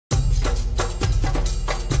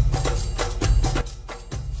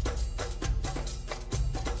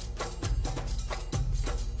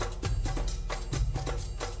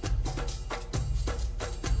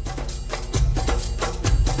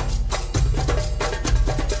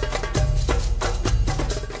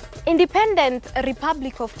Independent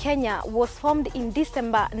Republic of Kenya was formed in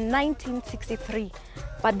December 1963.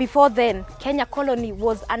 But before then, Kenya colony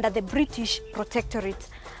was under the British protectorate.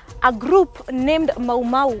 A group named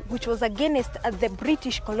MauMau, which was against the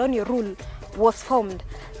British colonial rule, was formed.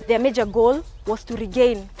 Their major goal was to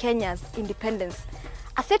regain Kenya's independence.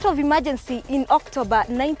 A state of emergency in October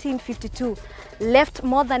 1952 left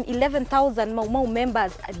more than 11,000 MauMau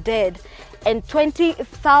members dead and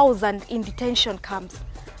 20,000 in detention camps.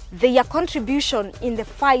 Their contribution in the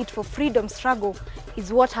fight for freedom struggle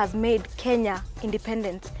is what has made Kenya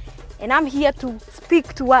independent. And I'm here to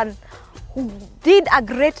speak to one who did a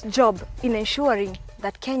great job in ensuring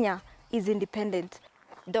that Kenya is independent,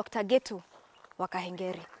 Dr.Gitu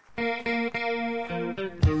Kahengeri.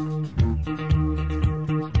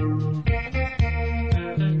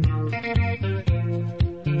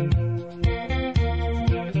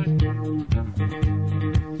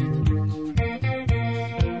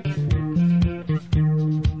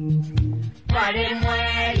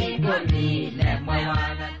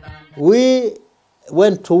 We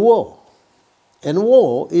went to war, and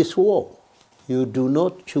war is war. You do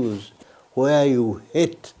not choose where you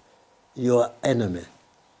hate your enemy.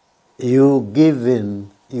 You give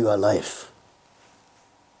in your life.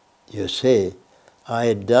 You say,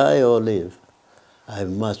 I die or live, I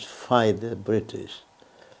must fight the British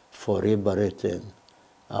for liberating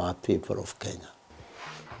our people of Kenya.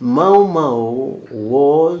 MauMau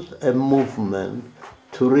was a movement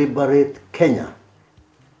to liberate Kenya,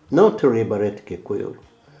 not to liberate Kikuyu,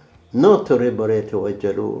 not to liberate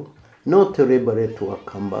Wajaluo, not to liberate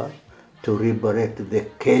Wakamba, to liberate the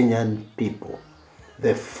Kenyan people,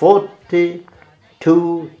 the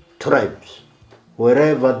 42 tribes,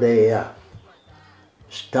 wherever they are,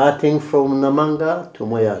 starting from Namanga to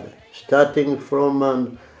Moyale, starting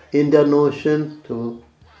from Indian Ocean to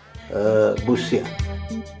Busia.